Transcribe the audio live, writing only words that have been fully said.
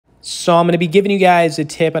So I'm going to be giving you guys a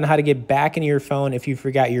tip on how to get back into your phone if you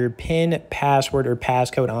forgot your PIN, password, or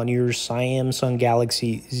passcode on your Samsung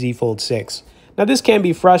Galaxy Z Fold 6. Now, this can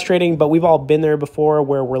be frustrating, but we've all been there before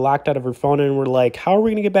where we're locked out of our phone and we're like, how are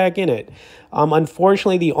we going to get back in it?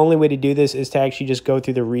 Unfortunately, the only way to do this is to actually just go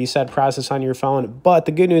through the reset process on your phone. But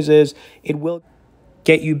the good news is it will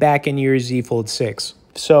get you back in your Z Fold 6.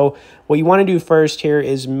 So what you want to do first here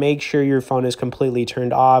is make sure your phone is completely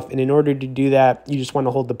turned off. And in order to do that, you just want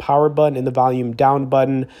to hold the power button and the volume down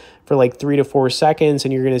button for like 3 to 4 seconds.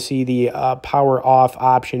 And you're going to see the power off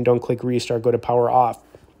option. Don't click restart, go to power off.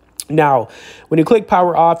 Now, when you click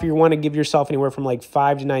power off, you want to give yourself anywhere from like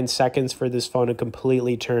 5 to 9 seconds for this phone to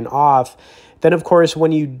completely turn off. Then, of course,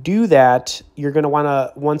 when you do that, you're going to want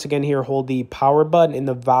to, once again here, hold the power button and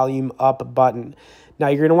the volume up button. Now,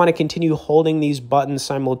 you're going to want to continue holding these buttons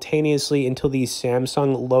simultaneously until the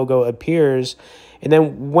Samsung logo appears. And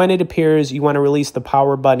then when it appears, you want to release the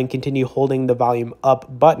power button and continue holding the volume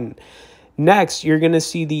up button. Next, you're going to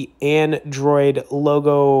see the Android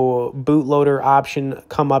logo bootloader option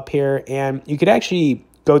come up here. And you could actually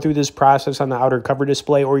go through this process on the outer cover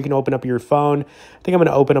display, or you can open up your phone. I think I'm going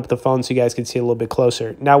to open up the phone so you guys can see a little bit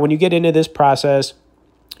closer. Now, when you get into this process,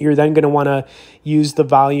 you're then going to want to use the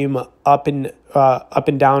volume up and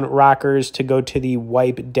down rockers to go to the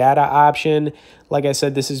wipe data option. Like I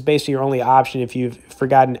said, this is basically your only option if you've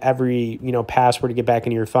forgotten every password to get back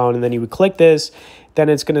into your phone. And then you would click this, then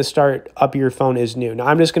it's going to start up your phone as new. Now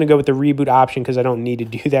I'm just going to go with the reboot option because I don't need to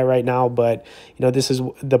do that right now, but this is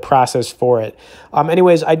the process for it.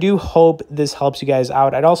 Anyways, I do hope this helps you guys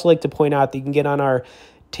out. I'd also like to point out that you can get on our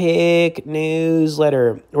Tick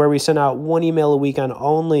newsletter, where we send out 1 email a week on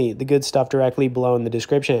only the good stuff directly below in the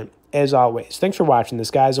description. As always, thanks for watching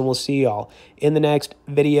this, guys, and we'll see y'all in the next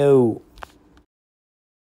video.